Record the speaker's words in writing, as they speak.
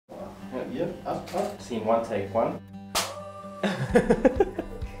yeah, up. Scene one, take one.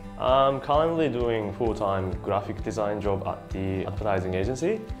 I'm currently doing full-time graphic design job at the advertising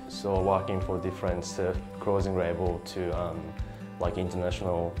agency. So working for different stuff, clothing label to like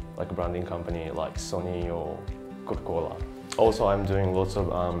international branding company like Sony or Coca-Cola. Also, I'm doing lots of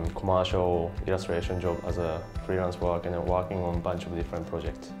commercial illustration job as a freelance work, and I'm working on a bunch of different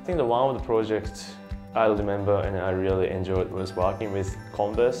projects. I think the one of the projects I remember and I really enjoyed was working with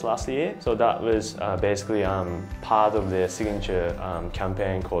Converse last year. So that was basically part of their signature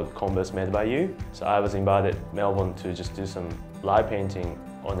campaign called Converse Made by You. So I was invited to Melbourne to just do some live painting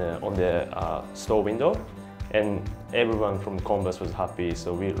on their store window, and everyone from Converse was happy.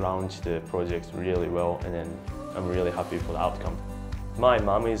 So we launched the project really well, and then I'm really happy for the outcome. My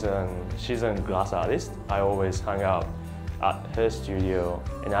mom she's a glass artist. I always hang out at her studio,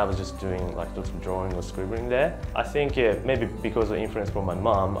 and I was just doing lots of drawing or scribbling there. I think maybe because of influence from my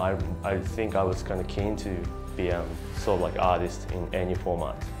mom, I think I was kind of keen to be sort of artist in any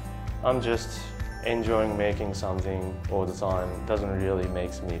format. I'm just enjoying making something all the time. It doesn't really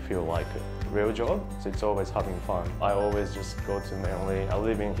make me feel like a real job, so it's always having fun. I always just go to Manly. I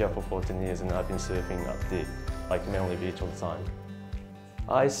live in here for 14 years and I've been surfing at the Manly Beach all the time.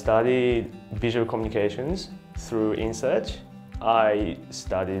 I studied visual communications through InSearch. I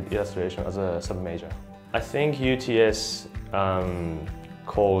studied illustration as a sub-major. I think UTS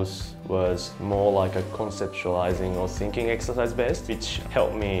course was more like a conceptualizing or thinking exercise based, which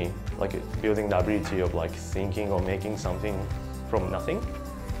helped me building the ability of thinking or making something from nothing.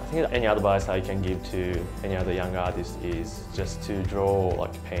 I think any advice I can give to any other young artist is just to draw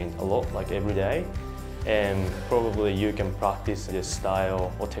paint a lot every day. And probably you can practice the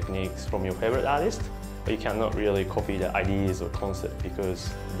style or techniques from your favorite artist, but you cannot really copy the ideas or concept,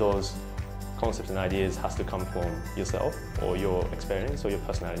 because those concepts and ideas has to come from yourself or your experience or your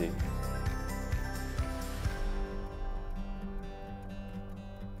personality.